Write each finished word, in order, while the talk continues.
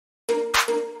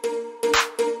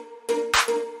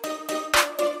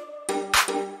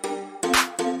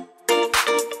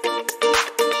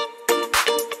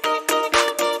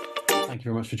Thank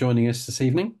you very much for joining us this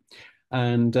evening.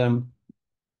 And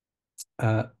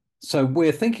uh, so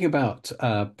we're thinking about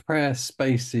prayer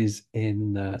spaces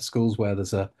in schools where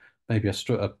there's maybe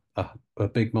a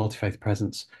big multi-faith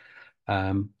presence.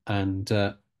 And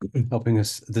helping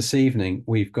us this evening,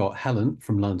 we've got Helen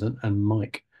from London and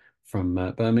Mike from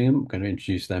Birmingham. I'm going to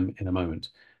introduce them in a moment.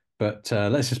 But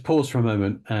let's just pause for a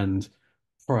moment and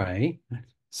pray.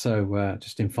 So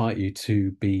just invite you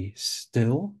to be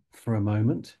still for a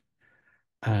moment.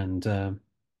 And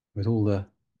with all the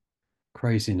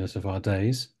craziness of our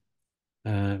days,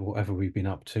 whatever we've been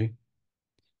up to,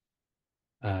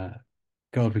 uh,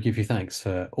 God, we give you thanks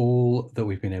for all that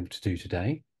we've been able to do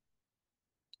today.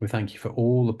 We thank you for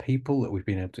all the people that we've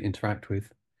been able to interact with.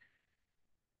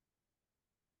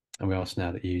 And we ask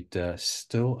now that you'd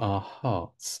still our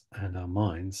hearts and our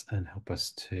minds and help us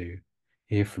to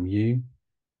hear from you,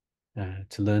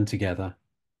 to learn together,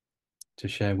 to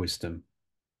share wisdom,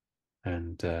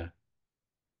 and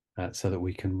so that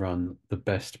we can run the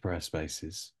best prayer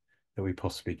spaces that we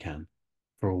possibly can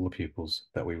for all the pupils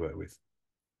that we work with.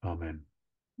 Amen.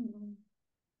 Mm.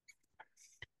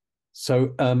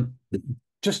 So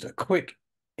just a quick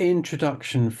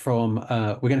introduction from,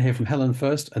 we're going to hear from Helen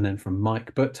first and then from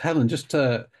Mike. But Helen, just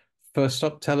first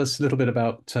up, tell us a little bit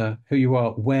about who you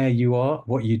are, where you are,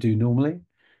 what you do normally.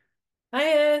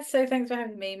 Hiya, so thanks for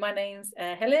having me. My name's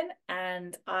Helen,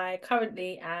 and I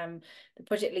currently am the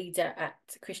project leader at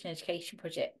Christian Education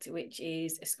Project, which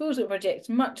is a schools work project,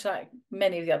 much like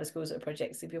many of the other schools work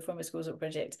projects. If you're from a schools work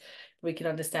project, we can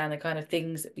understand the kind of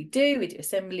things that we do. We do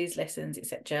assemblies, lessons,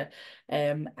 etc.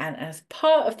 And as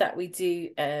part of that, we do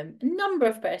a number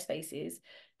of prayer spaces.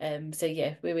 So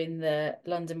yeah, we're in the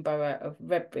London Borough of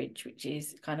Redbridge, which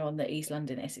is kind of on the East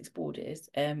London Essex borders.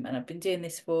 And I've been doing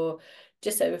this for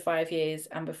just over 5 years,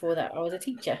 and before that I was a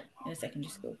teacher in a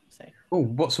secondary school. So Oh,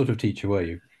 what sort of teacher were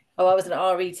you? I was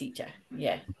an RE teacher,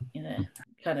 yeah, in a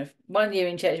kind of 1 year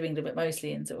in Church of England, but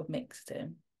mostly in sort of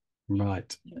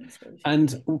Right. mixed schools, yeah.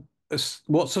 And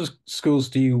what sort of schools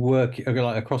do you work,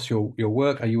 like across your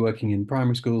work? Are you working in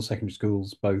primary schools, secondary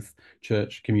schools, both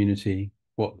church, community?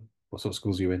 What sort of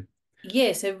schools are you in?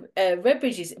 Yeah, so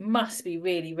Redbridge must be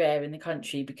really rare in the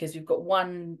country because we've got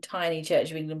one tiny Church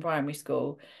of England primary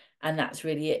school, and that's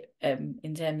really it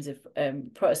in terms of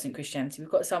Protestant Christianity.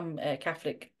 We've got some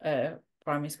Catholic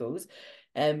primary schools,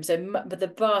 but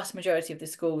the vast majority of the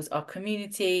schools are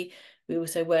community. We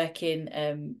also work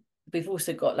in we've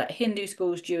also got like Hindu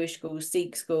schools, Jewish schools,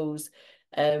 Sikh schools,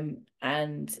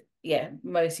 and yeah,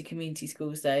 mostly community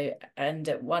schools though,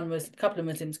 and one was a couple of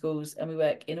Muslim schools, and we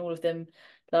work in all of them.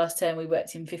 Last term we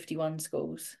worked in 51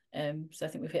 schools. So I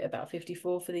think we've hit about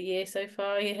 54 for the year so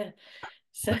far. Yeah.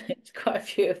 So it's quite a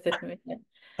few of them.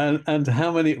 Yeah. And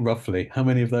how many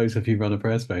of those have you run a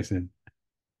prayer space in?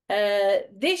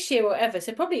 This year or ever,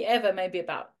 so probably ever, maybe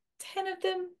about 10 of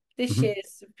them. This Mhm.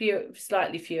 year's few,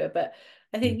 slightly fewer, but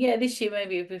I think yeah, this year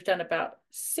maybe we've done about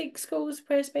 6 schools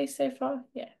prayer space so far.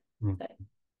 Yeah. Mhm.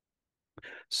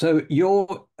 So,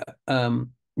 So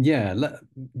yeah,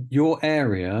 your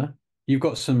area, you've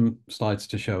got some slides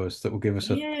to show us that will give us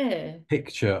a yeah.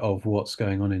 picture of what's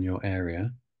going on in your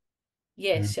area.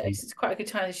 Yes, so Um, it's quite a good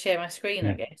time to share my screen, I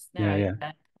yeah, guess. yeah, Now, yeah.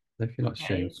 yeah. So if you like to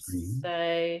share your Okay, screen.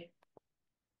 so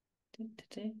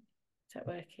is that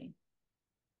working?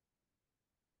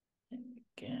 There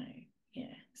we go.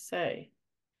 Yeah. So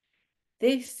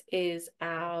this is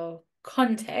our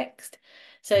context.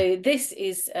 So this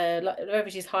is like the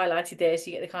beverage is highlighted there, so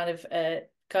you get the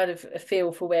kind of a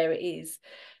feel for where it is.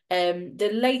 The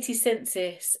latest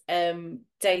census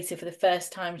data for the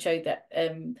first time showed that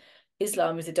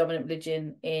Islam is the dominant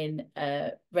religion in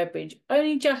Redbridge.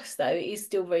 Only just though, it is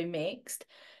still very mixed.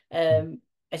 Um,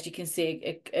 as you can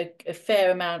see, a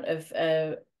fair amount of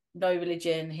no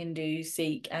religion, Hindu,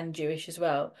 Sikh, and Jewish as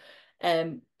well.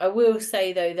 I will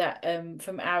say though that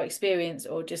from our experience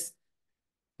or just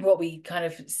what we kind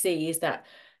of see is that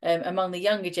among the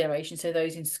younger generation, so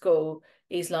those in school,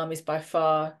 Islam is by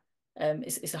far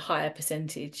it's a higher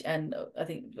percentage, and I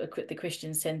think the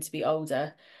Christians tend to be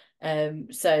older.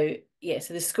 So yeah,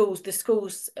 so the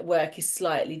schools work is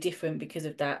slightly different because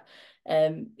of that.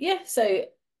 Yeah, so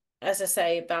as I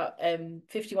say, about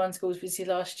 51 schools visited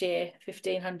last year,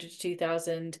 1,500 to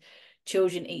 2,000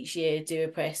 children each year do a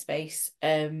prayer space.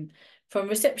 From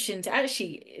reception to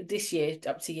actually this year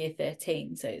up to year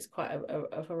 13. So it's quite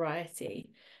a variety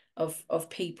of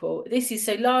people. This is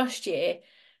so last year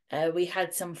we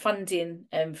had some funding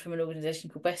from an organisation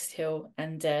called West Hill,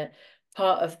 and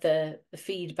part of the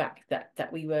feedback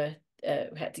that we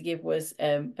had to give was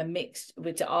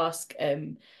to ask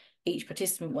each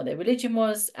participant what their religion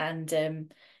was, and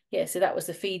yeah, so that was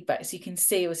the feedback. So you can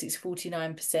see, obviously, it's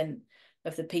 49%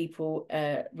 of the people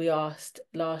we asked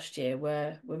last year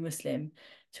were Muslim,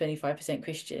 25%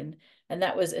 Christian, and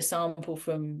that was a sample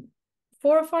from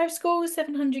 4 or 5 schools,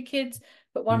 700 kids,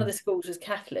 but one of Mm. the schools was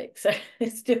Catholic, so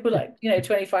it's still like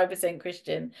 25%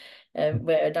 Christian,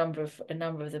 where a number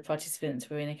of the participants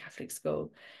were in a Catholic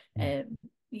school. Mm. Um,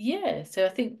 yeah, so I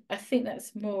think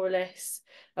that's more or less.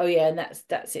 Oh yeah, and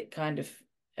that's it kind of.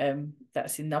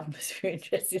 That's in numbers if you're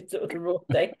interested in sort of the raw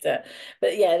data.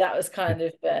 But yeah, that was Yeah. kind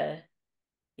of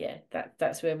yeah,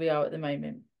 that's where we are at the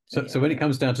moment. So So, yeah. when it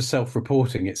comes down to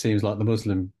self-reporting, it seems like the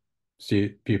Muslim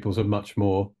pupils are much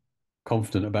more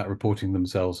confident about reporting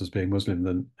themselves as being Muslim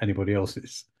than anybody else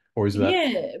is. Or is that?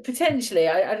 Yeah, potentially.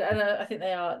 I think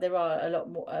there are a lot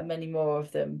more, many more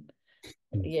of them,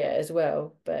 Mm. yeah, as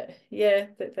well. But yeah,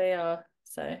 that they are.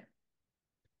 So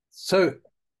So,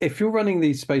 if you're running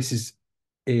these spaces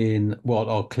in what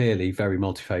are clearly very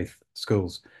multi-faith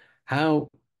schools, how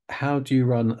how do you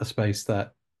run a space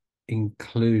that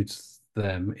includes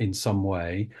them in some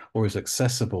way or is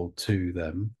accessible to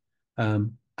them,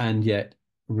 and yet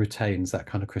retains that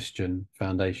kind of Christian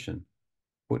foundation?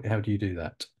 How do you do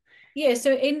that? yeah,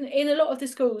 so in a lot of the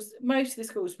schools, most of the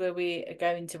schools where we are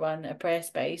going to run a prayer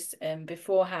space,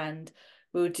 beforehand,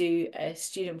 we'll do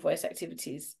student voice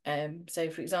activities. So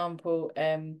for example,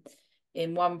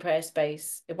 in one prayer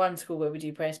space, in one school where we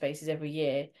do prayer spaces every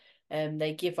year,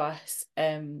 they give us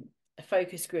a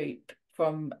focus group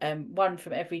from one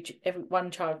from every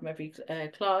one child from every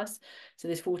class. So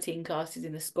there's 14 classes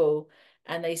in the school,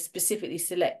 and they specifically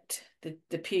select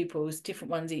the pupils,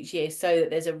 different ones each year, so that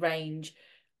there's a range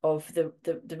of the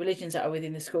religions that are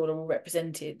within the school are all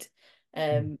represented.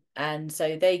 Mm. And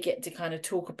so they get to kind of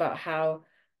talk about how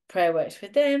prayer works for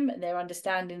them and their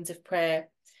understandings of prayer.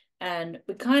 And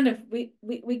we kind of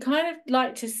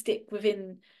like to stick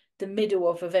within the middle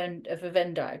of a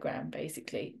Venn diagram,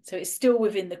 basically. So it's still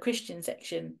within the Christian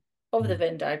section of the Mm.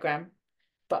 Venn diagram,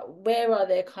 but where are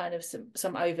there kind of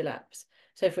some overlaps?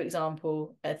 So, for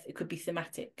example, it could be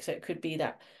thematic. So it could be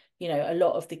that a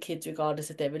lot of the kids,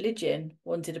 regardless of their religion,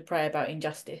 wanted to pray about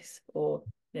injustice, or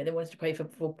they wanted to pray for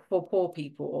poor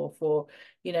people, or for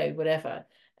whatever.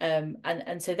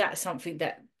 And so that's something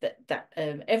that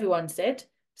everyone said.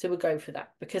 So we'll go for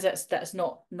that because that's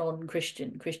not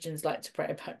non-Christian. Christians like to pray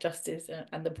about justice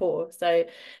and the poor. So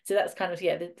that's kind of,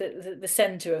 yeah, the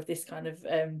center of this kind of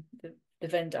the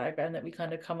Venn diagram that we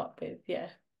kind of come up with. Yeah.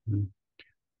 Mm.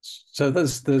 So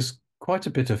there's quite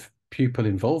a bit of pupil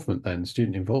involvement then,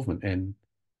 student involvement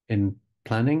in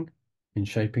planning, in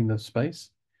shaping the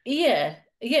space. Yeah,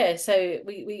 yeah. So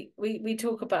we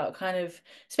talk about kind of,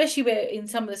 especially where in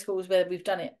some of the schools where we've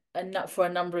done it for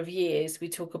a number of years, we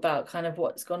talk about kind of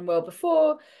what's gone well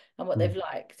before and what they've Mm.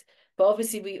 liked. But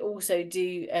obviously we also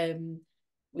do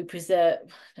we preserve,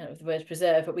 I don't know if the word's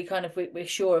preserve, but we're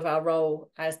sure of our role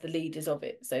as the leaders of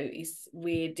it. So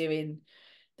we're doing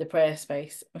the prayer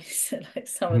space. Like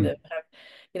some of Mm. them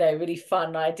have, really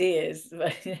fun ideas,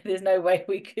 but there's no way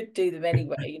we could do them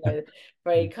anyway.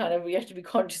 Very kind of, we have to be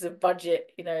conscious of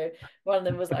budget. One of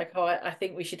them was like, oh, I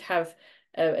think we should have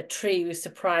a tree with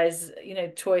surprise,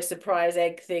 toy surprise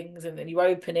egg things, and then you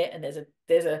open it and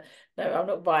there's a no, I'm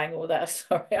not buying all that.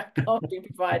 Sorry, I can't be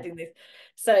providing this.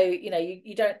 So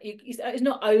you don't it's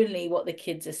not only what the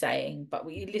kids are saying, but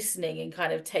you're listening and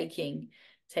kind of taking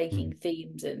Mm.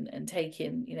 themes and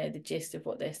taking the gist of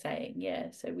what they're saying.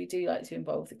 Yeah, so we do like to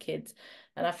involve the kids,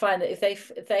 and I find that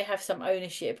if they have some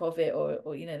ownership of it, or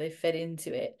they fed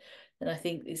into it, then I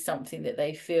think it's something that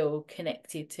they feel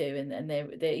connected to, and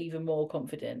they're even more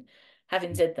confident.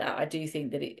 Having said that, I do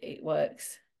think that it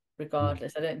works Mm.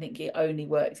 regardless. I don't think it only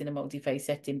works in a multi-faith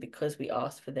setting because we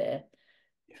ask for their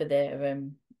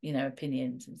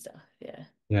opinions and stuff. Yeah.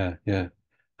 Yeah, yeah.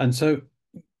 And so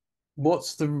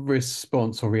what's the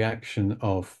response or reaction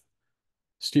of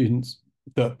students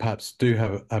that perhaps do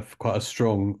have quite a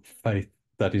strong faith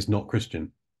that is not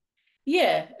Christian?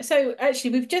 Yeah, so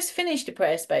actually, we've just finished a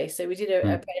prayer space. So we did a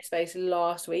Mm. prayer space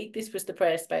last week. This was the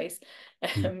prayer space.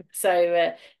 Mm.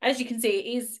 So as you can see,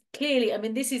 it is clearly, I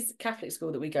mean, this is Catholic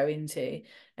school that we go into,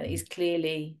 and it Mm. is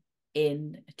clearly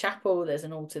in a chapel. There's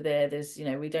an altar there.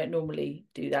 We don't normally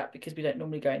do that because we don't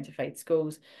normally go into faith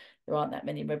schools. There aren't that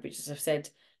many in Redbridge, as I've said,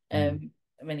 Mm.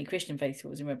 many Christian faith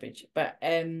schools in Redbridge. But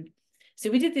so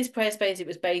we did this prayer space. It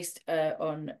was based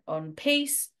on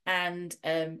peace and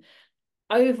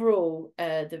overall,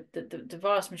 the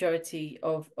vast majority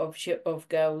of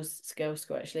girls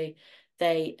school actually,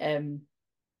 they and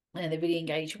they really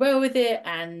engage well with it,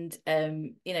 and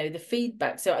the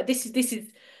feedback. So this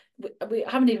is we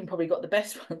haven't even probably got the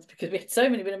best ones because we had so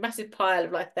many, we had a massive pile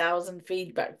of like 1,000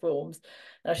 feedback forms.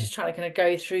 And I was just trying to kind of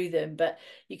go through them. But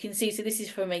you can see, so this is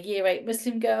from a year 8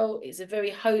 Muslim girl. It's a very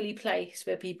holy place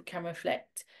where people can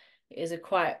reflect. It is a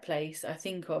quiet place I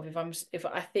think of if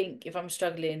I'm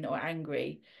struggling or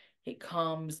angry, it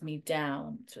calms me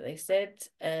down. That's what they said.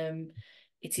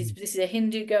 This is a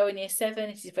Hindu girl in year 7.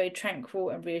 It is very tranquil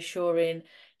and reassuring,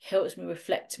 helps me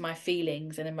reflect my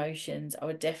feelings and emotions. I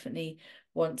would definitely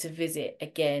want to visit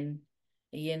again.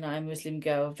 A year 9 Muslim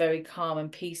girl, very calm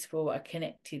and peaceful. I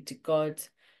connected to God.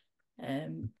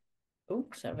 Um, oh,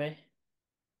 sorry.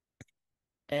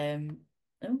 Um,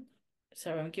 oh,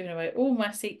 sorry, I'm giving away all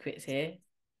my secrets here.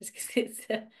 Just 'cause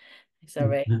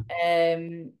sorry.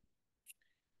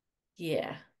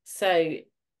 Yeah. So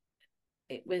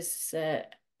it was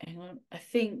hang on, I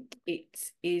think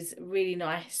it is really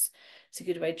nice. It's a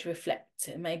good way to reflect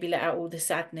and maybe let out all the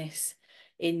sadness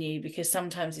in you, because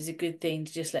sometimes it's a good thing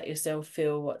to just let yourself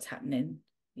feel what's happening.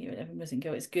 You know, mustn't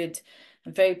go. It's good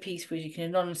and very peaceful. You can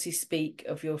anonymously speak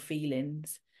of your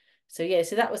feelings. So yeah,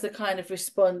 so that was the kind of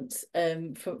response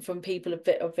from people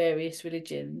of various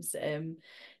religions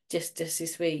just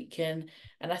this week. And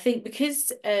I think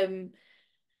because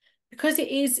it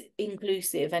is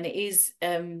inclusive and it is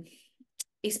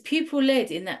it's pupil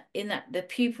led in that the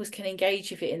pupils can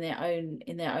engage with it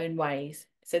in their own ways.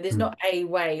 So there's Mm, not a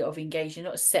way of engaging,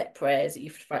 not set prayers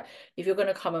that if you're going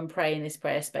to come and pray in this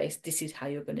prayer space, this is how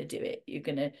you're going to do it.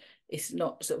 It's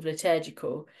not sort of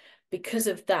liturgical. Because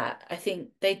of that, I think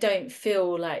they don't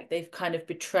feel like they've kind of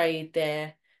betrayed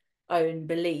their own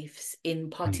beliefs in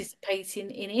mm,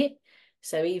 participating in it.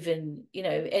 So even,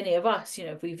 any of us,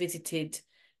 if we visited,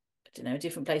 I don't know, a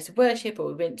different place of worship, or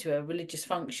we went to a religious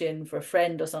function for a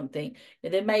friend or something,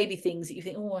 there may be things that you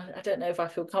think, oh, I don't know if I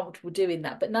feel comfortable doing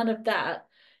that, but none of that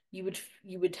you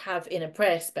would have in a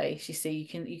prayer space. You see,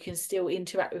 you can still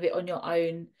interact with it on your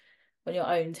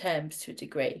own terms to a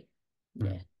degree. Yeah.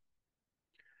 mm.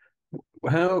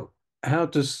 How how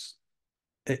does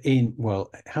in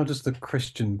well how does the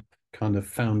Christian kind of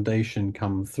foundation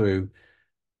come through?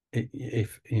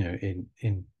 If you know,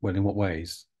 in what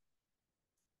ways?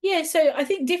 Yeah, so I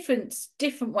think different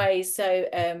ways. So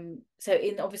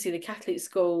in obviously the Catholic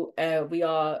school,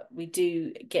 we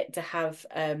do get to have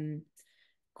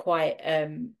quite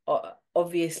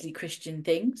obviously Christian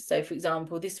things. So for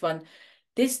example, this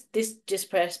just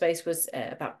prayer space was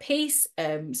about peace.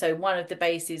 So one of the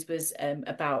bases was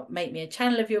about make me a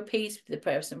channel of your peace with the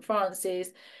prayer of St. Francis.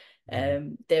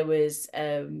 Mm, There was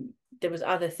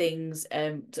other things,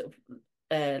 sort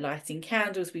of lighting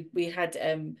candles. We had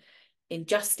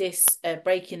injustice,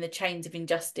 breaking the chains of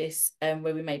injustice,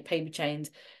 where we made paper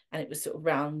chains, and it was sort of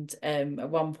round. At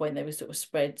one point, they were sort of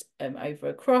spread over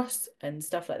a cross and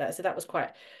stuff like that. So that was quite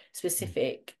mm,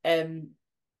 specific.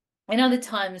 In other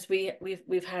times,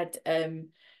 we've had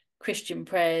Christian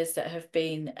prayers that have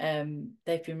been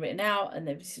they've been written out, and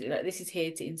they've like, this is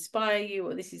here to inspire you,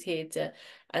 or this is here to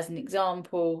as an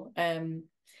example.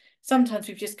 Sometimes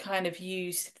we've just kind of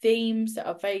used themes that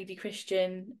are vaguely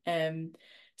Christian.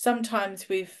 Sometimes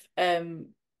we've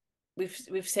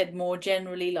said more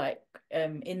generally, like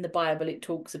in the Bible it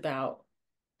talks about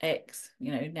X,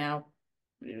 now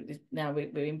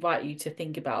we invite you to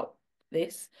think about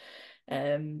this.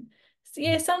 So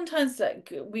yeah, mm, sometimes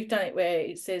like we've done it where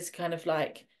it says kind of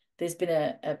like there's been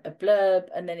a blurb,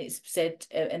 and then it's said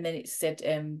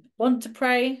want to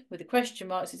pray with the question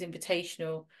marks. It's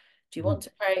invitational. Do you want mm,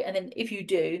 to pray? And then if you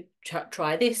do,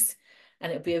 try this,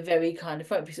 and it'll be a very kind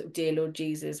of, won't be sort of dear Lord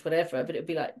Jesus, whatever, but it'll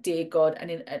be like dear God, and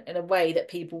in a way that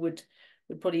people would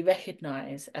probably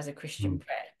recognize as a Christian mm.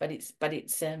 prayer. But it's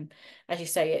as you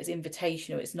say, it's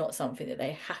invitational. It's not something that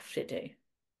they have to do.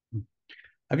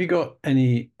 Have you got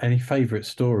any favorite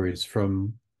stories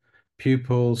from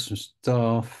pupils, from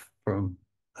staff, from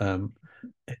um,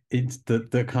 it's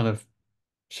that kind of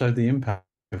show the impact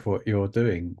of what you're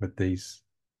doing with these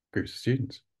groups of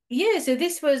students? Yeah, so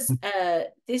this was a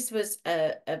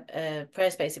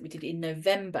prayer space that we did in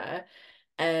November.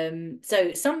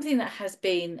 So something that has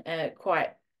been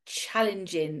quite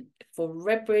challenging for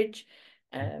Redbridge,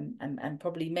 and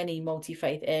probably many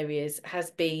multi-faith areas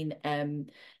has been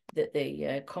that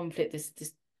the conflict, this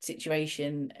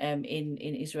situation in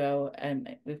Israel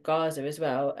with Gaza as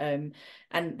well,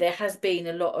 and there has been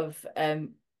a lot of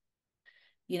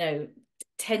you know,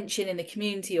 tension in the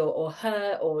community, or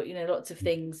hurt, or lots of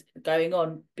things going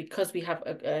on, because we have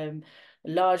a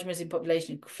large Muslim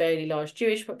population, fairly large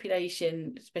Jewish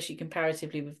population, especially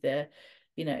comparatively with the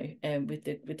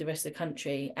with the rest of the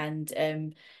country.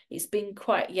 And it's been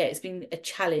quite, yeah, it's been a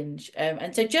challenge.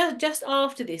 And so just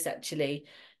after this, actually,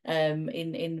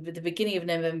 in the beginning of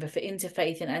November for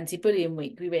Interfaith and Anti-Bullying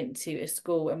Week. We went to a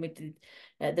school and we did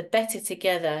the Better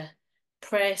Together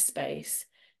prayer space.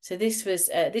 So this was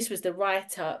the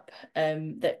write-up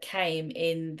that came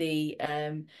in the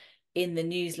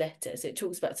newsletter. So it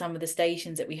talks about some of the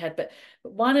stations that we had, but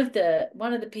one of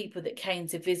the people that came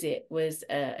to visit was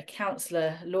a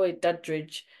councillor, Lloyd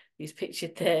Duddridge, who's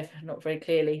pictured there, not very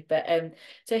clearly, but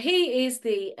so he is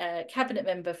the cabinet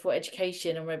member for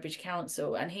education on Redbridge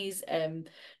Council, and he's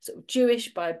sort of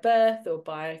Jewish by birth or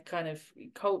by kind of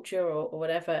culture or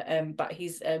whatever, but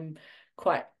he's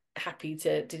quite happy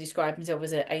to describe himself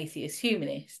as an atheist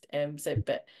humanist. So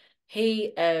but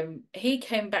he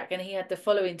came back and he had the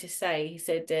following to say. He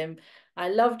said, I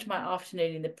loved my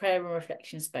afternoon in the prayer and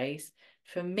reflection space.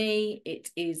 For me, it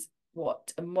is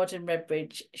what a modern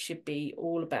Redbridge should be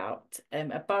all about.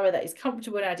 A borough that is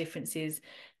comfortable in our differences,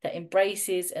 that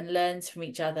embraces and learns from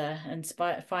each other and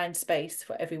finds space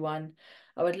for everyone.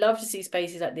 I would love to see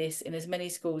spaces like this in as many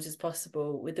schools as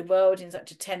possible. With the world in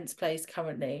such a tense place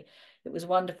currently, it was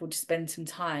wonderful to spend some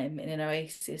time in an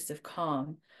oasis of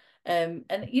calm. And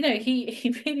you know,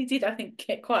 he really did, I think,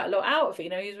 get quite a lot out of it. You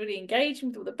know, he was really engaging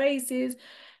with all the bases,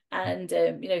 and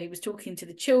you know, he was talking to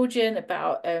the children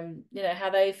about you know, how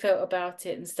they felt about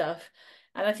it and stuff.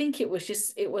 And I think it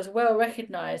was well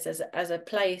recognized as a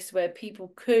place where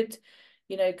people could,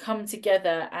 you know, come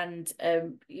together and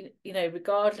you know,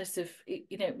 regardless of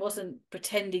you know, it wasn't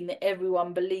pretending that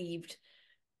everyone believed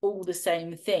all the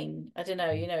same thing. I don't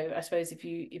know, you know, I suppose if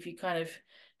you kind of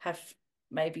have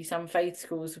maybe some faith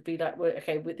schools would be like, well,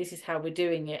 okay, well, this is how we're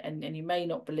doing it, and you may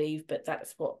not believe, but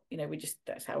that's what, you know, we just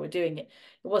that's how we're doing it.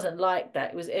 It wasn't like that.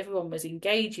 It was everyone was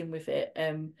engaging with it,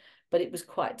 but it was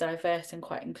quite diverse and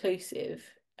quite inclusive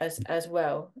as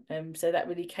well. So that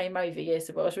really came over, yes.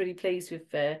 Yeah, so I was really pleased with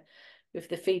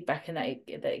the feedback and that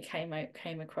it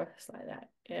came across like that.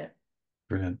 Yeah.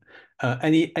 Brilliant.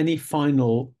 Any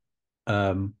final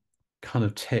um, kind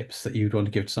of tips that you'd want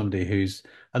to give to somebody who's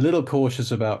a little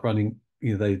cautious about running?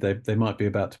 You know, they might be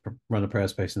about to run a prayer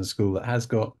space in a school that has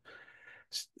got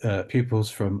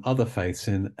pupils from other faiths.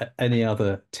 In any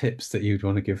other tips that you'd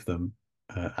want to give them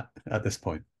at this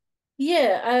point?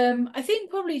 Yeah, I think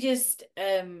probably just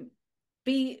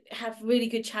be have really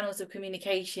good channels of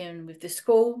communication with the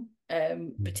school,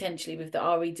 potentially with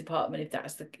the RE department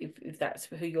if that's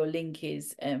who your link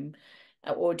is,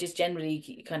 or just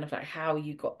generally kind of like how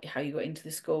you got into the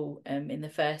school in the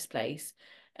first place.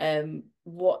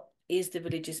 What is the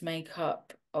religious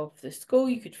makeup of the school?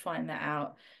 You could find that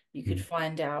out. You could Mm,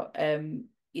 find out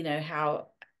you know,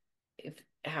 if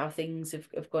how things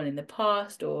have gone in the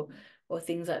past or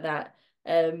things like that.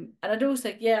 And I'd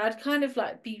also, yeah, I'd kind of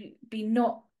like be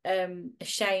not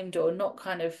ashamed or not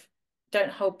kind of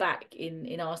don't hold back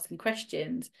in asking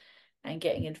questions and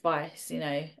getting advice, you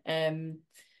know.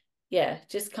 Yeah,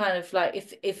 just kind of like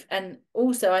if and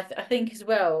also I think as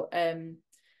well,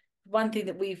 one thing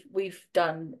that we've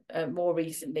done more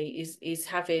recently is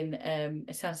having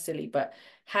it sounds silly, but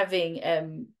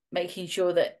having making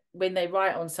sure that when they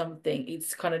write on something,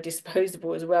 it's kind of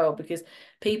disposable as well, because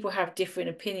people have different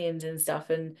opinions and stuff,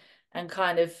 and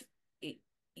kind of it,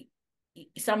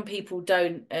 some people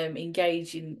don't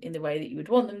engage in the way that you would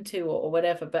want them to or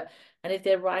whatever, but and if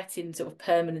they're writing sort of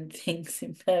permanent things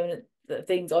in permanent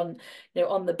things on, you know,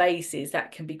 on the basis,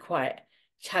 that can be quite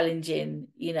challenging,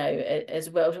 you know, as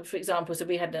well. For example, so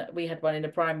we had one in a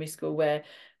primary school where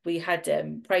we had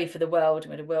pray for the world and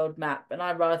we had a world map, and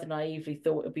I rather naively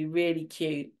thought it would be really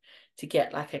cute to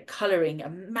get like a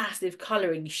massive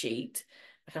colouring sheet,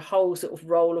 like a whole sort of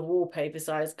roll of wallpaper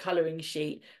size colouring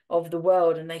sheet of the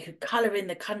world, and they could colour in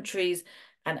the countries,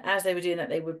 and as they were doing that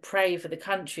they would pray for the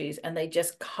countries, and they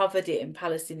just covered it in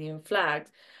Palestinian flags,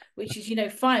 which is, you know,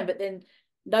 fine, but then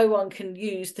no one can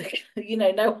use the you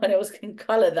know, no one else can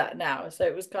color that now, so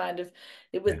it was kind of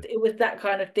yeah, it was that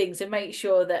kind of thing. So make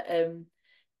sure that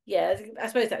yeah, I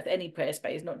suppose that's any prayer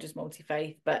space, not just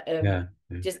multi-faith, but yeah,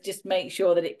 yeah, just make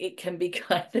sure that it can be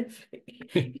kind of you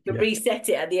can yeah, reset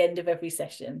it at the end of every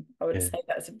session. I would yeah. say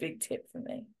that's a big tip for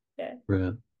me. Yeah.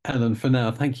 Brilliant. Ellen, for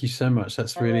now, thank you so much.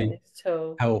 That's No really worries at all.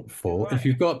 All helpful. If right.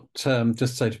 you've got,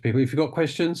 just say to people, if you've got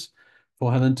questions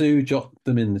for Helen, do jot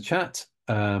them in the chat.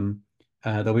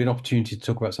 There'll be an opportunity to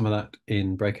talk about some of that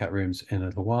in breakout rooms in a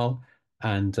little while,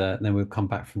 and then we'll come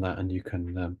back from that, and you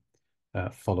can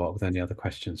follow up with any other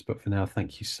questions. But for now,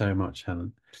 thank you so much,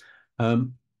 Helen. I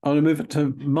want to move it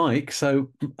to Mike.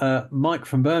 So, Mike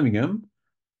from Birmingham.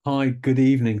 Hi, good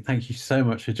evening. Thank you so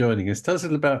much for joining us. Tell us a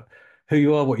little about who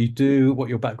you are, what you do, what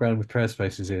your background with Prayer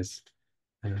Spaces is.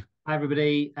 Hi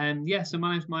everybody. Yeah, so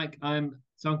my name's Mike. I'm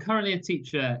currently a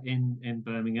teacher in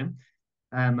Birmingham.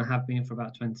 I have been for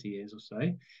about 20 years or so.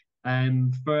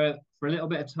 For a little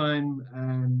bit of time,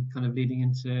 kind of leading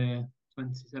into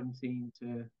 2017 to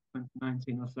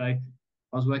 2019 or so,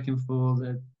 I was working for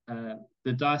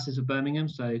the Diocese of Birmingham,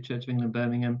 so Church of England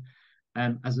Birmingham,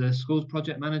 as a schools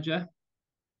project manager.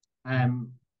 I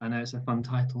know it's a fun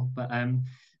title, but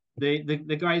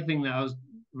the great thing that I was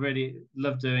really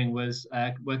loved doing was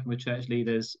working with church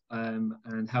leaders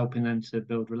and helping them to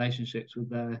build relationships with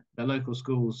their local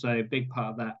schools. So a big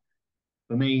part of that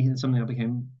for me, and something I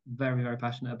became very, very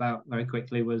passionate about very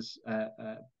quickly was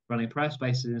running prayer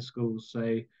spaces in schools.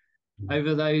 So Mm,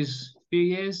 over those few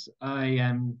years, I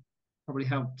probably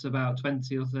helped about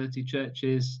 20 or 30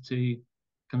 churches to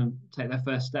kind of take their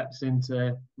first steps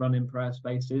into running prayer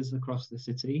spaces across the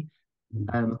city,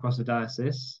 mm, across the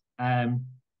diocese.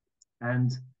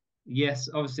 And yes,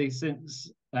 obviously,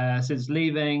 since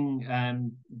leaving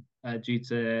due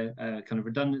to kind of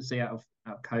redundancy out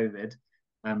of COVID,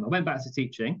 I went back to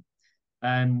teaching.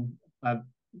 I've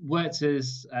worked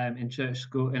as in church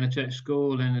school in a church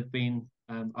school and had been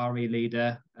RE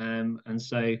leader, and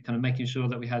so kind of making sure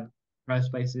that we had prayer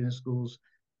spaces in schools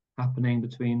happening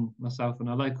between myself and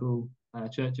our local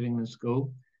Church of England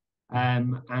school.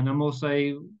 mm. And I'm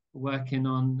also working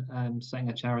on setting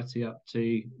a charity up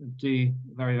to do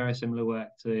very, very similar work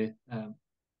to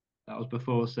that was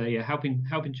before. So yeah, helping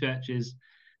churches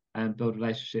build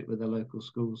relationship with their local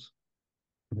schools.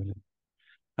 Brilliant.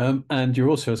 And you're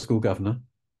also a school governor.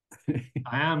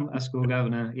 I am a school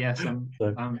governor. Yes,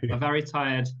 So, I'm a very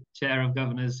tired chair of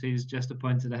governors who's just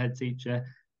appointed a head teacher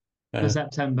for uh,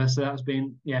 September. So that's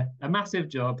been a massive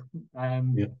job.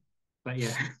 yeah, But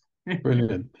yeah.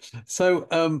 brilliant. So,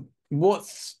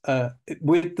 what's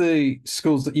with the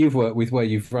schools that you've worked with, where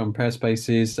you've run prayer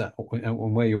spaces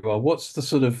and where you are? What's the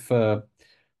sort of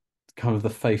kind of the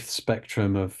faith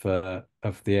spectrum of the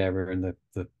area and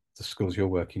the schools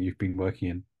you've been working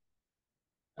in?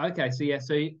 Okay,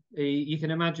 so you can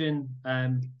imagine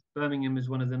Birmingham is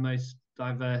one of the most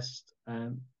diverse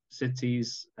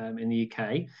cities in the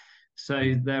UK.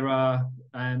 So there are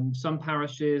some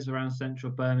parishes around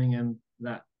central Birmingham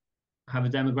that have a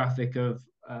demographic of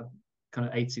kind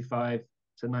of 85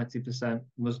 to 90%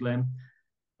 Muslim.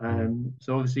 Mm,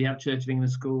 So obviously you have Church of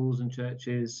England schools and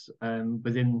churches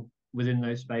within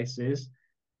those spaces,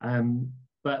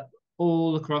 but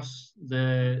all across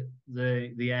the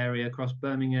area, across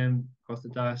Birmingham, across the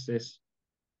diocese,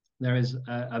 there is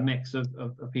a mix of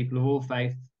people of all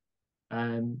faith,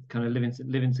 kind of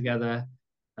living together.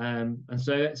 And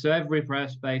so every prayer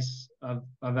space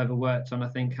I've ever worked on, I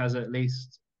think, has at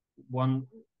least one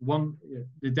one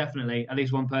definitely at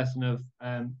least one person of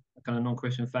a kind of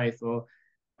non-Christian faith or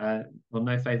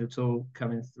no faith at all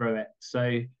coming through it. So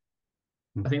I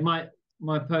mm, think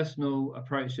my personal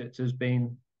approach to it has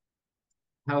been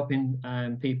helping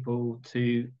people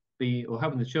to be, or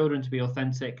helping the children to be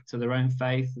authentic to their own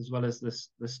faith, as well as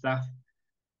the staff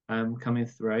coming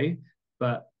through.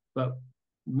 But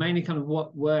mainly kind of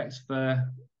what works for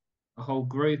a whole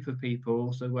group of people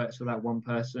also works for that one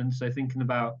person. So thinking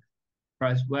about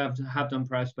press where I have done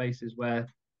prayer spaces where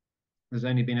there's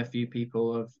only been a few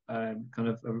people of kind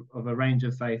of a range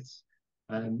of faiths,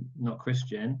 not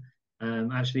Christian,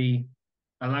 actually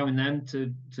allowing them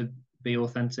to be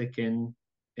authentic in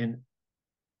in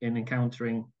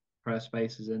encountering prayer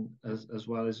spaces and as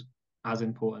well as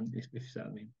important, if you see what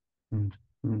I mean. mm,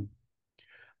 mm.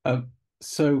 Um,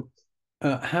 so,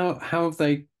 how have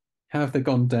they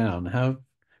gone down? How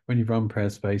when you run prayer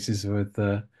spaces with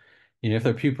if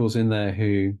there are pupils in there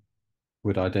who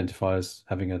would identify as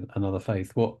having another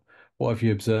faith, what have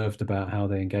you observed about how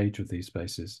they engage with these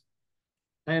spaces?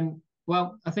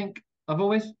 Well, I think I've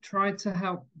always tried to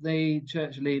help the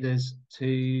church leaders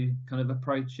to kind of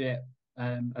approach it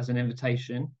as an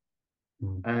invitation.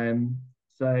 Mm, Um,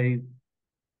 so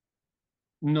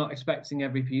not expecting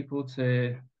every pupil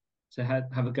to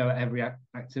have a go at every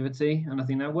activity, and I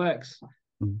think that works.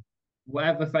 mm,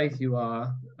 Whatever faith you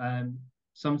are,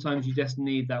 sometimes you just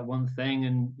need that one thing.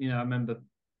 And I remember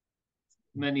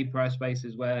many prayer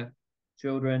spaces where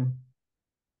children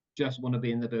just want to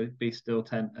be in the be still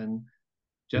tent and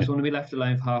yeah. just want to be left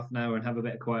alone for half an hour and have a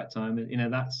bit of quiet time.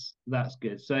 And that's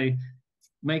good. So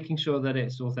making sure that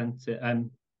it's authentic and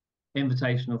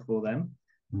invitational for them.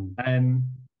 Mm, Um,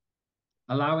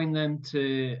 Allowing them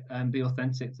to be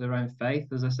authentic to their own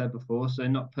faith, as I said before. So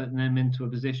not putting them into a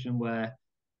position where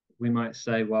we might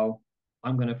say, "Well,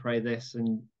 I'm going to pray this,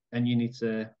 and you need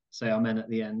to say Amen at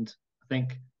the end." I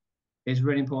think it's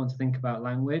really important to think about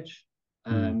language,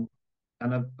 mm, um,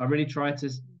 and I really try to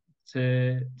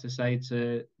say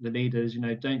to the leaders,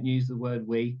 don't use the word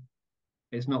 "we."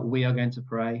 It's not "we are going to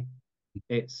pray."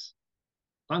 It's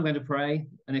I'm going to pray,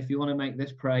 and if you want to make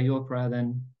this prayer your prayer,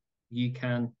 then you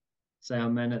can say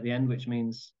amen at the end, which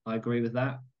means I agree with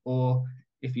that. Or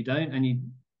if you don't and you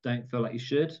don't feel like you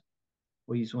should,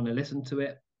 or you just want to listen to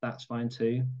it, that's fine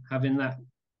too. Having that,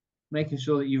 making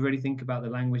sure that you really think about the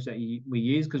language that we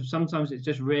use, because sometimes it's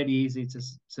just really easy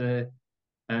to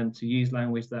use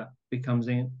language that becomes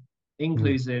Mm.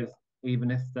 inclusive, even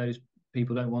if those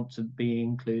people don't want to be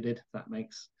included.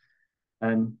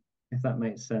 Um, if that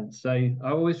makes sense. So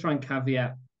I always try and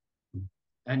caveat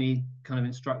any kind of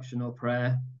instruction or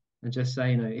prayer and just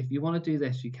say, if you want to do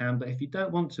this, you can, but if you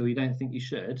don't want to, or you don't think you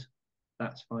should,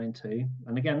 that's fine too.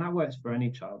 And again, that works for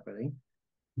any child really.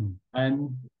 Mm.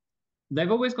 And they've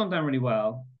always gone down really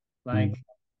well. Mm.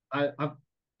 Like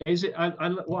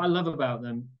what I love about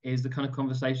them is the kind of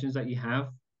conversations that you have.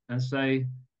 And so I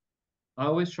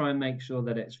always try and make sure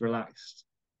that it's relaxed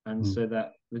and Mm. so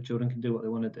that the children can do what they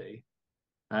want to do.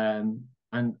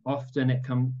 And often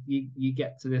you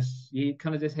get to this, you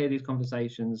kind of just hear these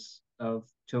conversations of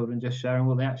children just sharing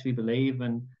what they actually believe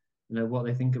and what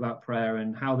they think about prayer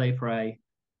and how they pray.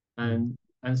 Mm.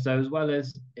 And so as well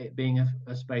as it being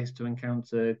a space to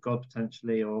encounter God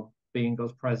potentially or be in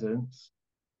God's presence,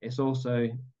 it's also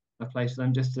a place for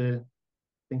them just to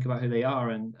think about who they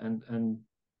are and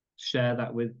share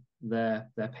that with their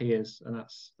peers. And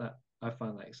that I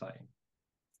find that exciting.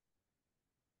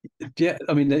 Yeah,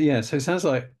 I mean, yeah. So it sounds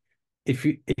like if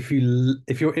you're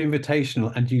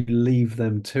invitational and you leave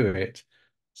them to it,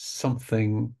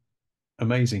 something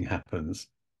amazing happens.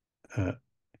 Uh,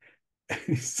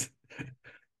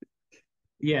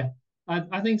 Yeah,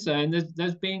 I think so. And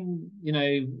there's been,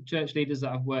 church leaders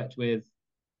that I've worked with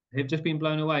who've just been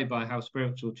blown away by how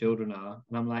spiritual children are.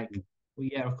 And I'm like, well,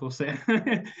 yeah, of course they are.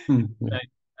 Mm. Yeah.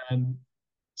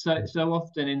 So, um, so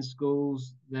often in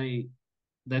schools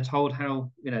they're told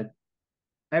how,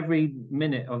 every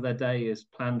minute of their day is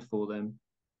planned for them.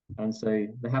 And so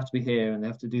they have to be here and they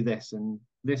have to do this, and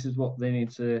this is what they need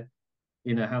to,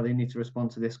 how they need to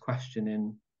respond to this question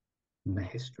in their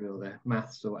Mm. history or their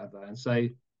maths or whatever. And so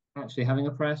actually having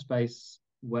a prayer space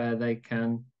where they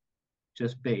can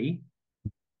just be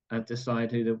and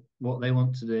decide what they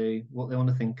want to do, what they want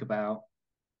to think about,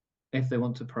 if they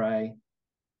want to pray.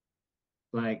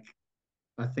 Like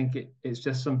I think it's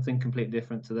just something completely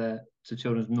different to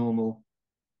children's normal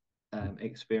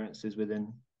experiences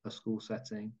within a school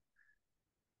setting.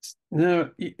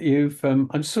 No, you've I'm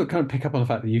just sort of kind of pick up on the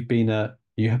fact that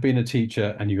you have been a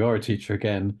teacher and you are a teacher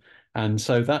again. And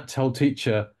so that whole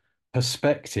teacher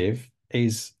perspective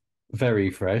is very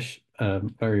fresh,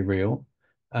 very real.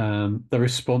 The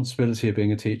responsibility of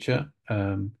being a teacher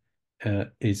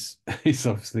is is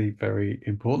obviously very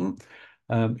important.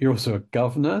 You're also a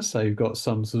governor, so you've got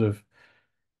some sort of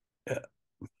uh,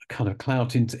 kind of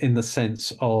clout in the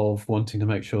sense of wanting to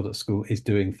make sure that school is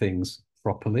doing things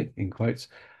properly, in quotes.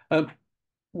 Um,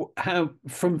 how,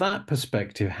 from that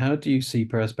perspective, how do you see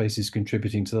prayer spaces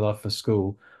contributing to the love for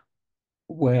school,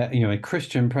 where, a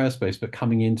Christian prayer space, but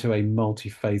coming into a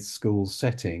multi-faith school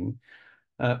setting,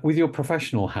 with your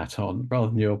professional hat on rather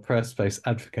than your prayer space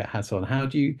advocate hat on?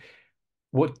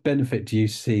 What benefit do you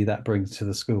see that brings to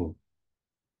the school?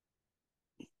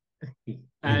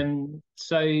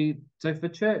 So for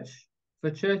Church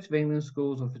of England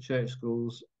schools or for church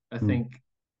schools, I Mm. think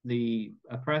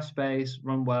a prayer space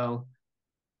run well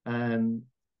um,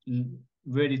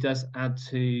 really does add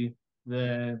to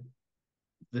the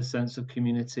the sense of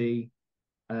community.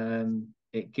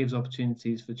 It gives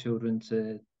opportunities for children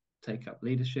to take up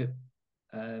leadership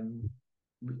um,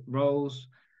 roles.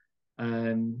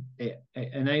 It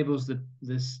enables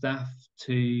the staff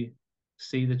to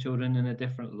see the children in a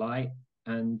different light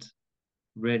and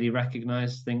really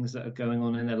recognize things that are going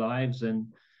on in their lives. And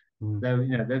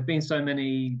Mm. there've been so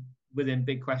many within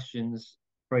big questions.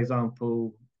 For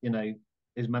example,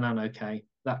 is Manan okay?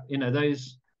 That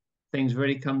those things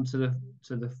really come to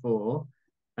the fore,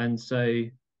 and so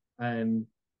um,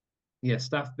 yeah,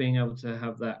 staff being able to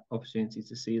have that opportunity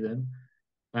to see them.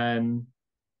 Um,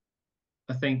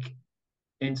 I think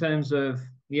in terms of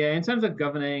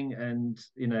governing, and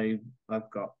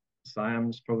I've got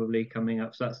SIAMS probably coming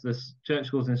up, so that's this church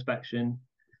schools inspection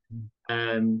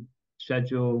um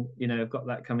schedule. I've got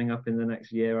that coming up in the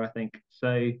next year, I think.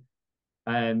 So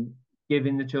um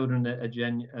giving the children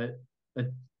a,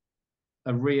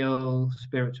 a real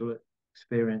spiritual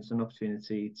experience and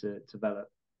opportunity to develop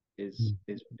is Mm.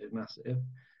 is, is massive.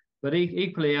 But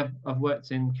equally, I've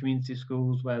worked in community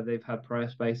schools where they've had prayer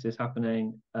spaces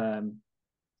happening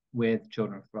with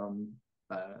children from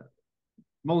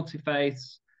multi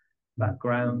faiths Mm.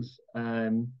 backgrounds,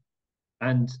 and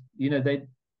they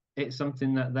it's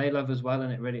something that they love as well,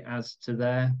 and it really adds to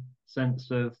their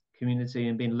sense of community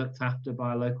and being looked after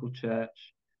by a local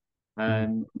church.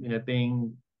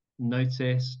 Being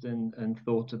noticed and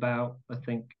thought about, I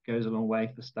think goes a long way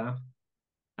for staff.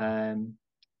 Um,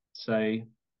 so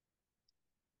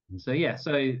so yeah,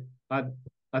 so I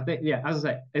I think, yeah, as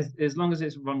I say, as long as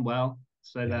it's run well,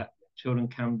 so Yeah, that children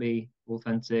can be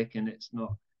authentic and it's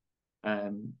not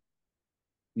um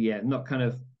not kind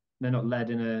of, they're not led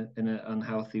in an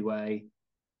unhealthy way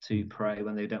to pray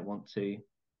when they don't want to.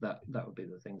 That would be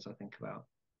the things I think about.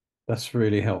 that's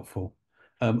really helpful.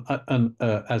 And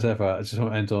as ever, I just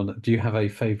want to end on, do you have a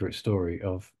favorite story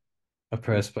of a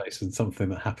prayer space and something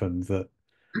that happened that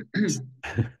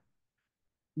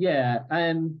Yeah,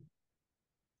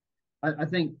 I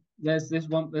think there's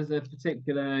a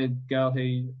particular girl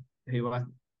who I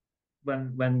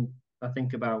when I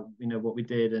think about, what we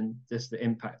did and just the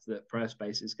impact that prayer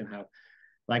spaces can have.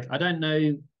 Like, I don't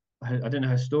know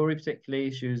her story particularly.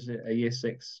 She was a year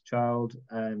 6 child.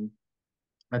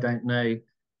 I don't know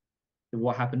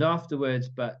what happened afterwards,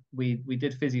 but we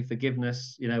did Fizzy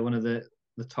Forgiveness, one of the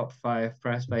top 5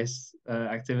 prayer space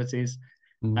activities.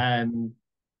 Mm, Um,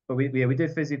 but we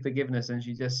did Fizzy Forgiveness, and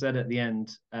she just said at the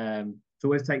end, to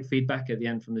always take feedback at the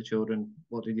end from the children.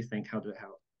 What did you think? How did it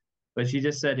help? But she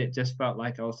just said it just felt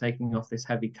like I was taking off this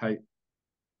heavy coat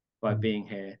by mm, being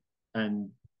here. And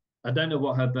I don't know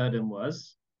what her burden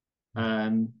was,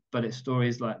 but it's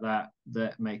stories like that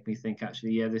that make me think,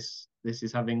 actually, yeah, this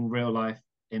is having real life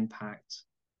impact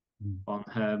mm, on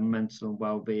her mental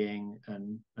well-being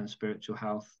and spiritual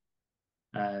health.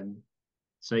 Um,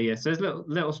 so yeah, so there's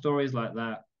little stories like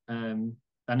that, and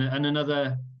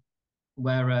another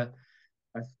where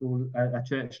a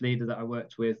church leader that I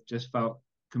worked with just felt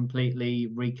completely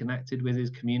reconnected with his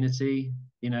community,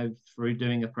 through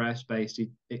doing a prayer space.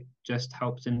 It just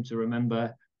helped him to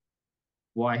remember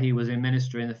why he was in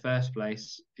ministry in the first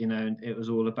place. And it was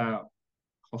all about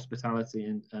hospitality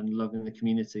and loving the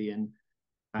community and mm,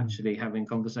 actually having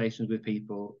conversations with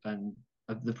people. And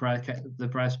the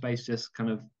prayer space just kind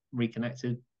of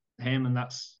reconnected him. And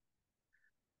that's,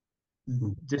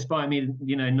 mm. despite me,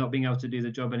 not being able to do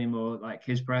the job anymore, like,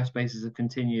 his prayer spaces have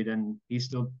continued, and he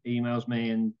still emails me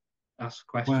and asks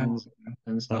Wow. questions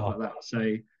and stuff Oh, like that.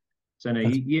 So no,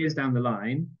 that's years down the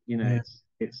line, yeah.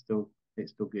 it's still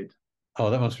good. Oh,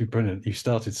 that must be brilliant. You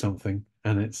started something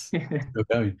and it's still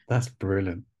going. That's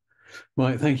brilliant.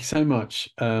 Mike, thank you so much.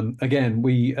 Again,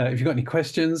 we if you've got any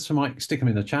questions for Mike, stick them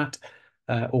in the chat,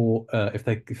 or if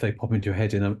they pop into your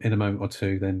head in a moment or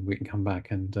two, then we can come back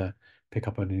and pick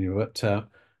up on you. But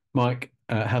Mike,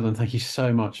 Helen, thank you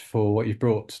so much for what you've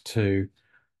brought to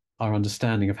our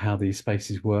understanding of how these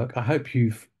spaces work. I hope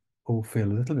you've all feel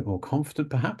a little bit more confident,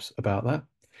 perhaps, about that.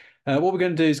 What we're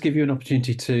going to do is give you an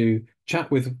opportunity to chat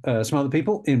with some other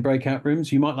people in breakout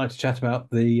rooms. You might like to chat about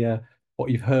the what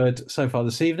you've heard so far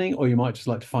this evening, or you might just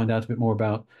like to find out a bit more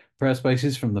about prayer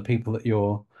spaces from the people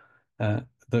uh,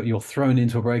 that you're thrown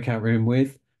into a breakout room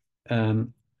with.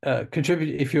 Um,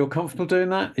 Contribute if you're comfortable doing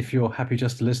that. If you're happy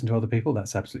just to listen to other people,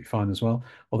 that's absolutely fine as well.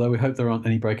 Although we hope there aren't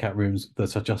any breakout rooms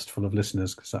that are just full of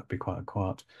listeners, because that'd be quite a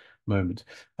quiet moment.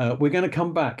 We're going to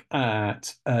come back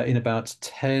at in about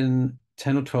 10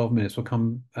 or 12 minutes. We'll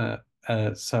come.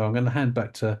 So I'm going to hand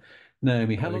back to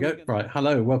Naomi. How long? There we go. Right.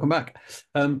 Hello. Welcome back.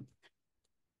 Um,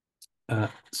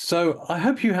 so I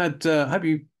hope you had. Hope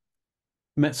you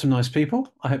met some nice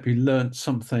people. I hope you learned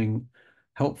something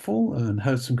helpful and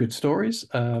heard some good stories.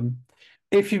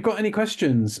 If you've got any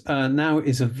questions, now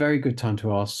is a very good time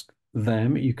to ask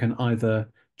them. You can either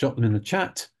drop them in the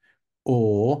chat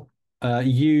or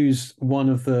use one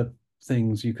of the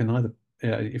things. You can either,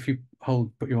 if you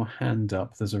put your hand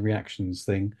up, there's a reactions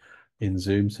thing in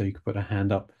Zoom, so you can put a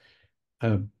hand up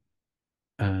um,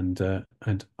 and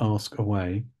ask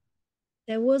away.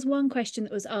 There was one question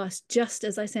that was asked just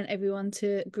as I sent everyone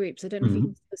to groups. I don't know if you Mhm.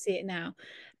 can still see it now,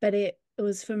 but it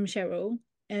was from Cheryl,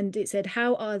 and it said,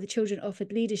 "How are the children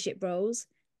offered leadership roles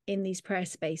in these prayer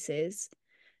spaces?"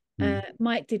 Mm,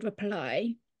 Mike did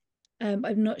reply.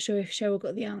 I'm not sure if Cheryl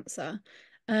got the answer.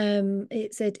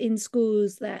 It said in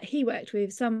schools that he worked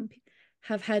with, some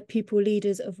have had pupil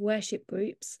leaders of worship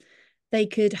groups. They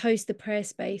could host the prayer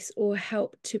space or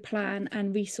help to plan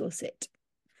and resource it,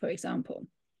 for example.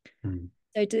 mm.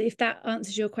 So if that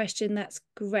answers your question, that's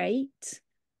great.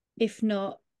 If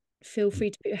not, feel free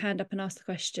to put your hand up and ask the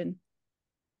question.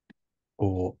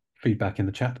 Or feedback in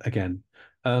the chat again.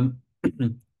 Um,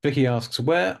 Vicky asks,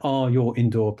 where are your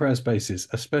indoor prayer spaces,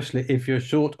 especially if you're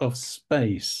short of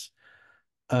space?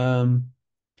 Um,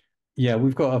 yeah,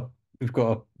 we've got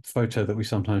a photo that we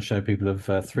sometimes show people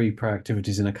of 3 prayer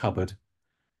activities in a cupboard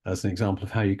as an example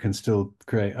of how you can still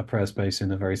create a prayer space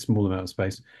in a very small amount of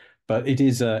space. but it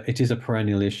is a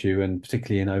perennial issue, and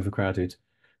particularly in overcrowded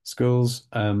schools.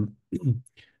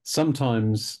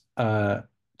 Sometimes,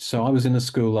 so I was in a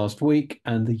school last week,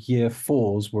 and the year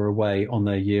fours were away on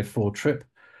their year four trip,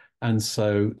 and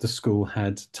so the school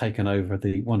had taken over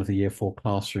the one of the year four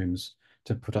classrooms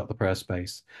to put up the prayer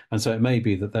space. And so it may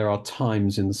be that there are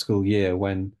times in the school year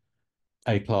when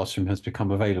a classroom has become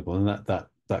available, and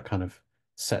that kind of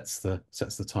sets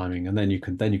the timing, and then you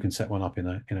can set one up in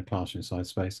a classroom size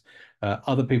space.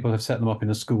 Other people have set them up in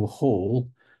a school hall,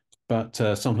 but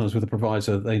sometimes with a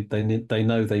provisor, they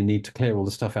know they need to clear all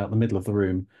the stuff out the middle of the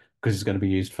room because it's going to be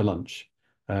used for lunch.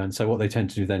 And so what they tend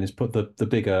to do then is put the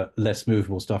bigger, less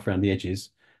movable stuff around the edges,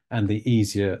 and the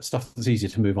easier stuff that's easier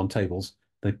to move on tables.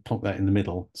 They plonk that in the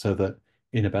middle so that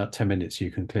in about 10 minutes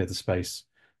you can clear the space.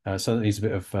 So that needs a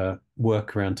bit of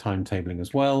work around timetabling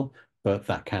as well, but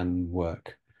that can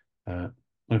work. And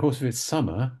of course, if it's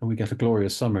summer and we get a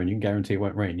glorious summer and you can guarantee it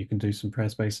won't rain, you can do some prayer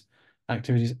space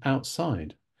activities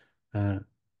outside,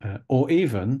 or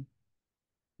even,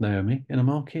 Naomi, in a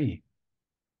marquee.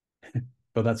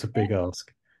 But that's a big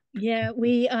ask. Yeah,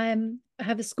 we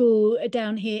have a school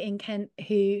down here in Kent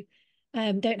who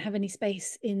don't have any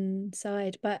space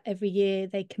inside, but every year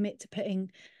they commit to putting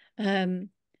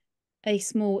a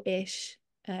small-ish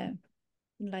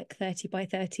like 30 by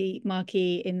 30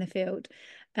 marquee in the field.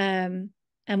 And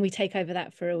we take over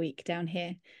that for a week down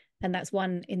here. And that's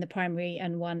one in the primary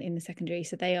and one in the secondary.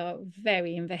 So they are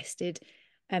very invested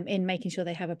in making sure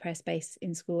they have a prayer space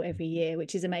in school every year,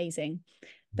 which is amazing.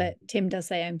 But Tim does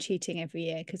say I'm cheating every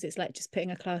year because it's like just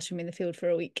putting a classroom in the field for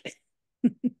a week.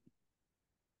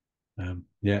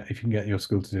 Yeah, if you can get your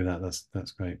school to do that,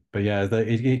 that's great. But yeah,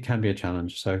 it can be a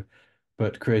challenge. So,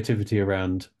 but creativity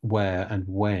around where and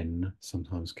when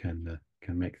sometimes can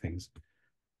make things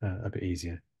a bit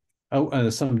easier. Oh,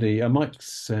 somebody, Mike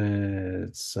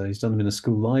said, so he's done them in the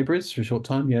school libraries for a short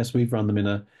time. Yes, we've run them in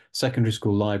a secondary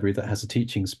school library that has a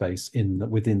teaching space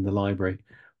within the library,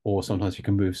 or sometimes you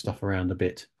can move stuff around a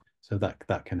bit, so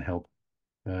that can help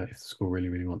if the school really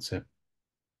really wants it.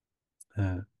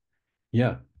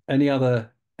 Yeah. Any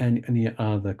other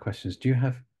questions? Do you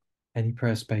have any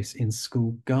prayer space in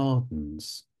school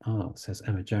gardens? Ah, says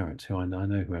Emma Jarrett, who I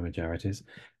know who Emma Jarrett is.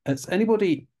 It's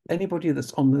anybody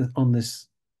that's on this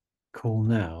call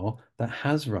now that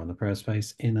has run a prayer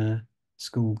space in a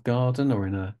school garden or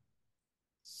in a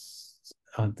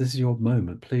this is your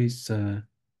moment. Please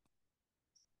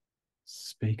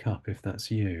speak up if that's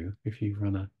you. If you've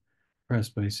run a prayer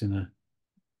space in a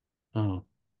oh,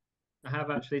 I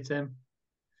have actually, Tim.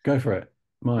 go for it,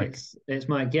 Mike. It's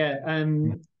Mike. Yeah.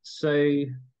 So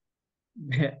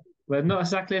yeah, well, not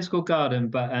exactly a school garden,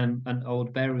 but an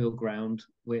old burial ground,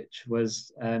 which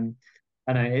was I know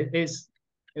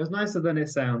it was nicer than it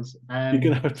sounds. You're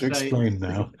gonna have to So explain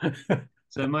now.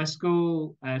 so my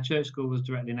school, church school, was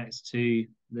directly next to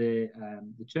the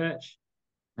church,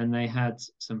 and they had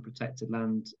some protected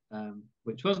land,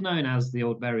 which was known as the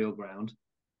old burial ground.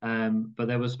 But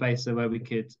there was space there where we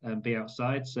could be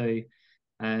outside. So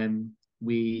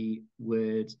we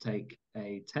would take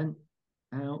a tent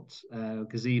out,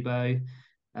 gazebo,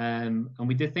 and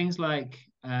we did things like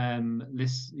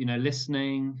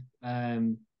listening.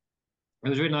 It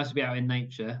was really nice to be out in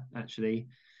nature, actually.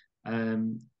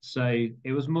 So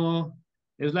it was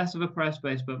less of a prayer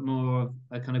space, but more of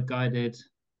a kind of guided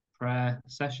prayer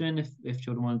session if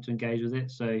children wanted to engage with it.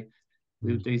 So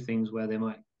we would do things where they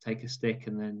might take a stick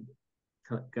and then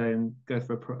go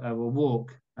for a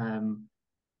walk.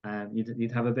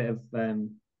 You'd have a bit of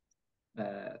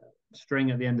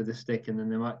string at the end of the stick, and then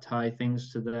they might tie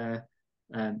things to their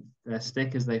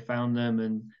stick as they found them,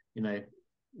 and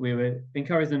we would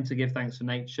encourage them to give thanks for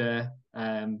nature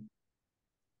and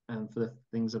for the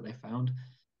things that they found.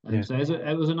 Yeah. So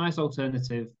it was a nice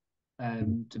alternative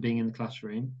to being in the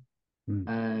classroom.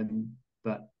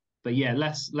 But yeah,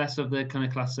 less of the kind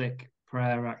of classic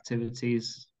prayer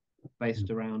activities based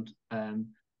around.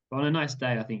 But on a nice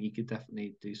day, I think you could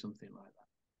definitely do something like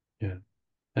that. Yeah.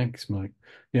 Thanks, Mike.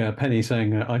 Yeah, Penny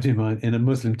saying I do mine in a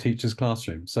Muslim teacher's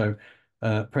classroom. So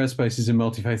prayer spaces in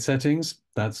multi-faith settings,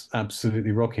 that's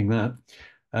absolutely rocking that.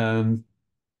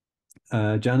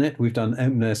 Janet, we've done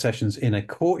open air sessions in a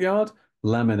courtyard,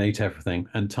 laminate everything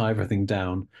and tie everything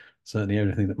down. Certainly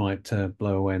everything that might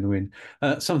blow away in the wind.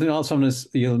 Something else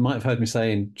you might have heard me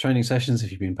say in training sessions,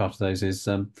 if you've been part of those, is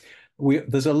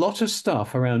there's a lot of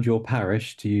stuff around your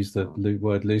parish, to use the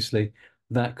word loosely,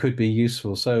 that could be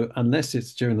useful. So unless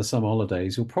it's during the summer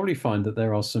holidays, you'll probably find that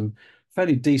there are some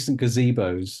fairly decent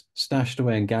gazebos stashed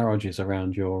away in garages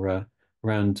around if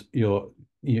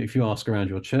you ask around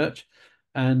your church.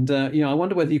 And I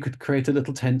wonder whether you could create a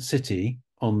little tent city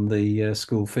on the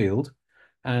school field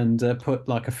and put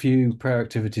like a few prayer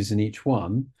activities in each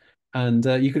one, and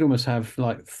you could almost have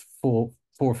like four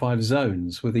or five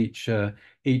zones with each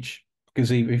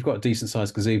gazebo. You've got a decent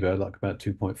sized gazebo, like about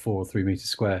 2.4 or 3 meters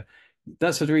square.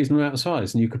 That's a reasonable amount of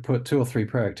size, and you could put two or three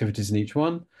prayer activities in each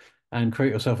one, and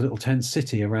create yourself a little tent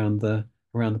city around the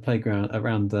playground,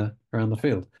 around the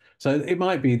field. So it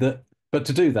might be that, but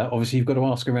to do that, obviously you've got to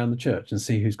ask around the church and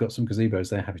see who's got some gazebos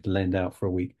they're happy to lend out for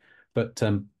a week. But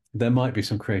there might be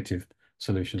some creative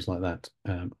solutions like that.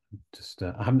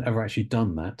 I haven't ever actually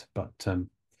done that, but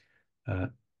uh,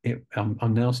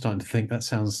 I'm now starting to think that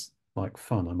sounds like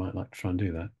fun. I might like to try and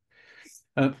do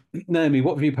that. Naomi,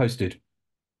 what have you posted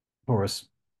for us?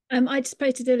 I just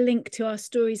posted a link to our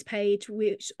stories page,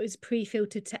 which is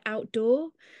pre-filtered to outdoor.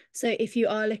 So if you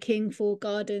are looking for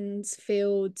gardens,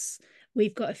 fields,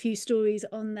 we've got a few stories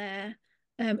on there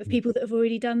of people that have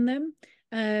already done them.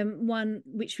 One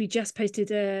which we just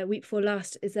posted a week before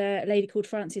last is a lady called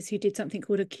Frances who did something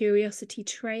called a curiosity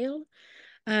trail.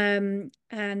 And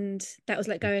that was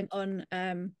like going on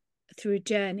through a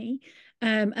journey.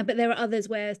 But there are others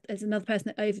where there's another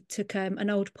person that overtook an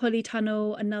old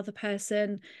polytunnel, another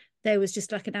person, there was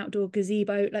just like an outdoor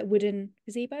gazebo, like wooden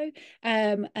gazebo.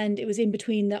 And it was in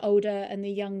between the older and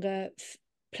the younger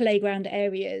playground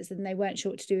areas, and they weren't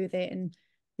sure what to do with it. And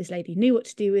this lady knew what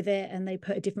to do with it, and they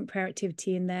put a different prayer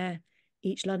activity in there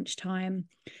each lunchtime.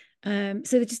 So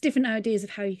there's just different ideas of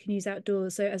how you can use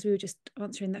outdoors. So as we were just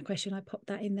answering that question, I popped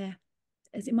that in there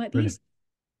as it might be Brilliant.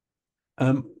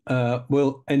 useful.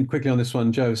 We'll end quickly on this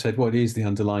one. Joe said, "What is the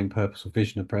underlying purpose or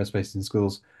vision of prayer space in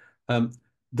schools?" Um,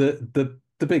 the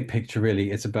big picture really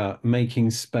is about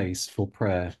making space for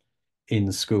prayer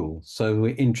in school. So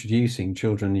we're introducing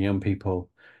children and young people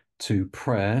to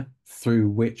prayer through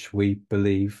which we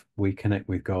believe we connect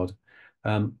with God.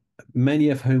 Many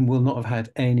of whom will not have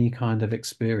had any kind of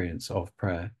experience of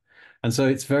prayer, and so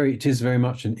it is very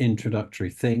much an introductory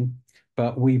thing.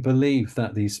 But we believe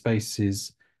that these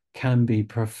spaces can be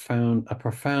a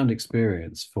profound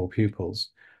experience for pupils.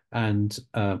 And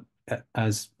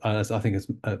as I think as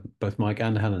both Mike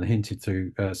and Helen hinted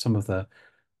through some of the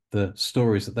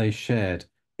stories that they shared,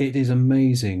 it is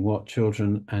amazing what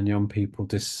children and young people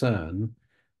discern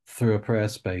through a prayer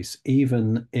space,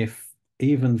 even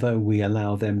though we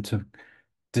allow them to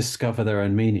discover their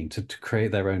own meaning, to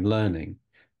create their own learning.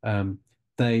 Um,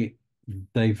 they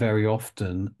they very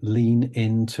often lean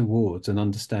in towards an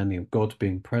understanding of God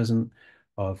being present,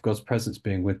 of God's presence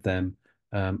being with them,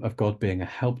 of God being a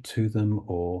help to them,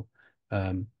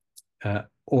 um,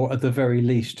 or at the very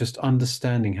least, just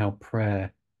understanding how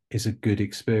prayer is a good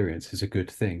experience, is a good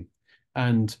thing.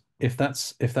 And if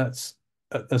that's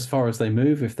as far as they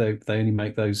move, if they only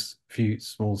make those few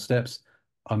small steps,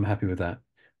 I'm happy with that.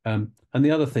 And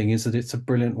the other thing is that it's a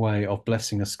brilliant way of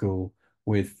blessing a school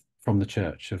with from the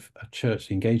church, of a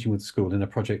church engaging with the school in a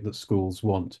project that schools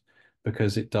want,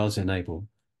 because it does enable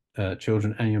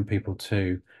children and young people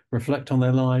to reflect on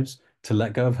their lives, to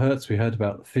let go of hurts. We heard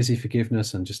about fizzy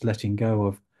forgiveness and just letting go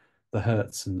of the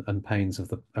hurts and pains of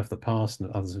the past and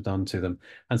that others have done to them.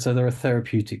 And so there are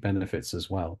therapeutic benefits as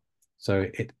well. So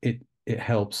it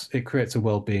helps, it creates a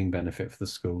well-being benefit for the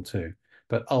school too.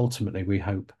 But ultimately, we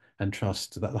hope and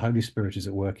trust that the Holy Spirit is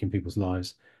at work in people's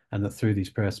lives, and that through these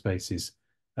prayer spaces,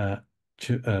 uh,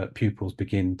 pupils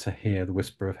begin to hear the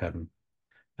whisper of heaven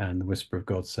and the whisper of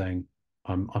God saying,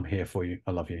 I'm here for you.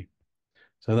 I love you."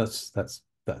 So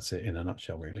that's it in a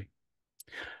nutshell, really.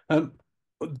 Um,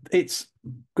 it's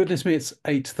goodness me, it's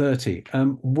 8:30.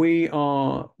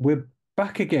 We're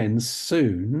back again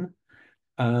soon.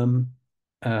 And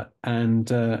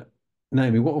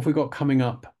Naomi, what have we got coming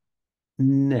up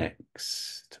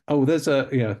next? Oh, there's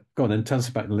yeah, go on and tell us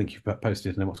about the link you've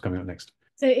posted and then what's coming up next.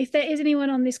 So if there is anyone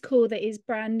on this call that is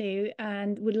brand new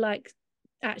and would like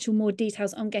actual more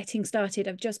details on getting started,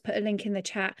 I've just put a link in the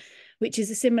chat, which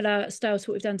is a similar style to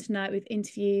what we've done tonight with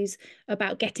interviews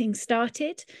about getting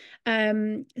started.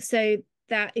 So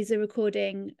that is a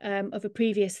recording of a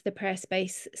previous The Prayer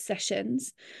Space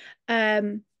sessions.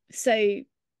 So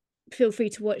feel free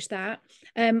to watch that.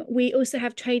 We also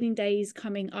have training days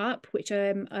coming up, which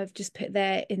I've just put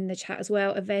there in the chat as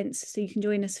well, events, so you can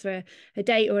join us for a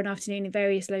day or an afternoon in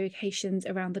various locations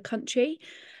around the country.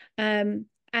 And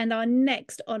our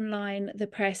next online The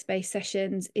Prayer Space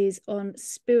sessions is on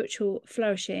spiritual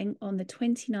flourishing on the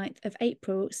 29th of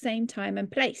April, same time and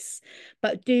place,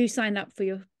 but do sign up for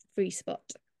your free spot.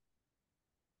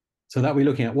 So that we're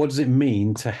looking at, what does it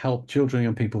mean to help children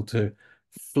and people to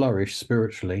flourish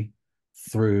spiritually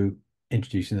through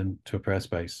introducing them to a prayer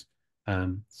space.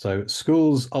 So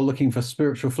schools are looking for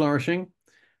spiritual flourishing.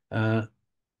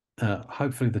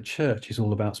 hopefully the church is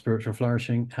all about spiritual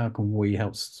flourishing. How can we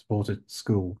help support a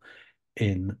school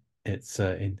in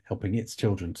in helping its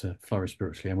children to flourish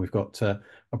spiritually? And we've got a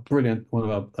brilliant one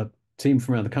of our team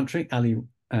from around the country. Ali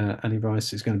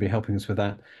Rice is going to be helping us with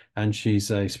that, and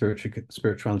she's a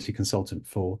spirituality consultant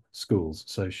for schools,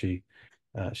 so she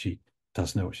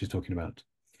does know what she's talking about.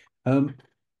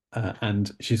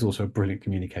 And she's also a brilliant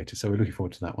communicator, so we're looking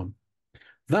forward to that one.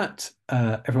 That,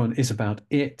 everyone, is about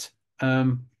it.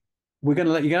 We're going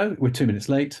to let you go. We're 2 minutes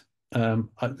late. I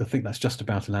think that's just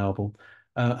about allowable.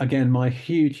 Again, my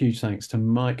huge thanks to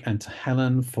Mike and to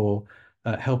Helen for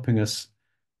helping us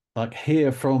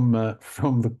hear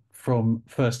from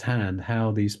first hand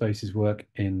how these spaces work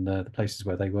in the places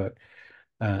where they work,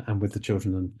 and with the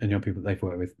children and young people that they've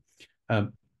worked with.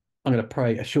 I'm going to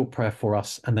pray a short prayer for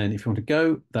us, and then if you want to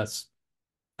go, that's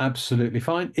absolutely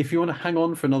fine. If you want to hang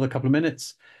on for another couple of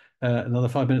minutes, another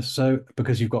 5 minutes or so,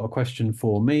 because you've got a question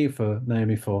for me, for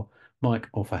Naomi, for Mike,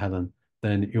 or for Helen,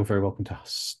 then you're very welcome to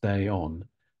stay on.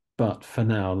 But for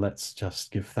now, let's just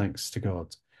give thanks to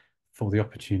God for the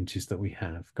opportunities that we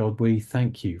have. God, we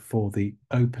thank you for the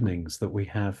openings that we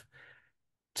have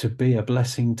to be a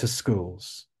blessing to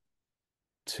schools,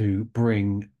 to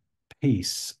bring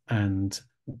peace and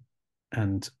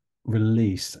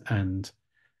release and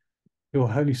your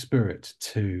Holy Spirit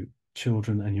to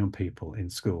children and young people in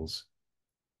schools.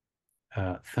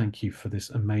 Thank you for this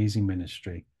amazing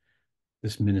ministry,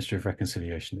 this ministry of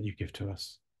reconciliation that you give to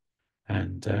us,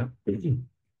 and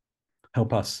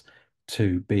help us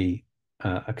to be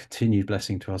a continued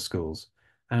blessing to our schools.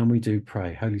 And we do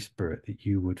pray, Holy Spirit, that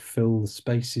you would fill the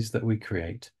spaces that we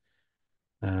create,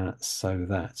 so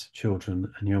that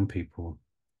children and young people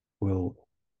will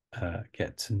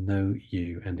get to know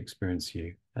you and experience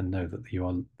you, and know that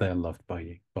they are loved by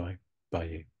you.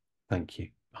 Thank you.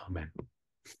 Amen.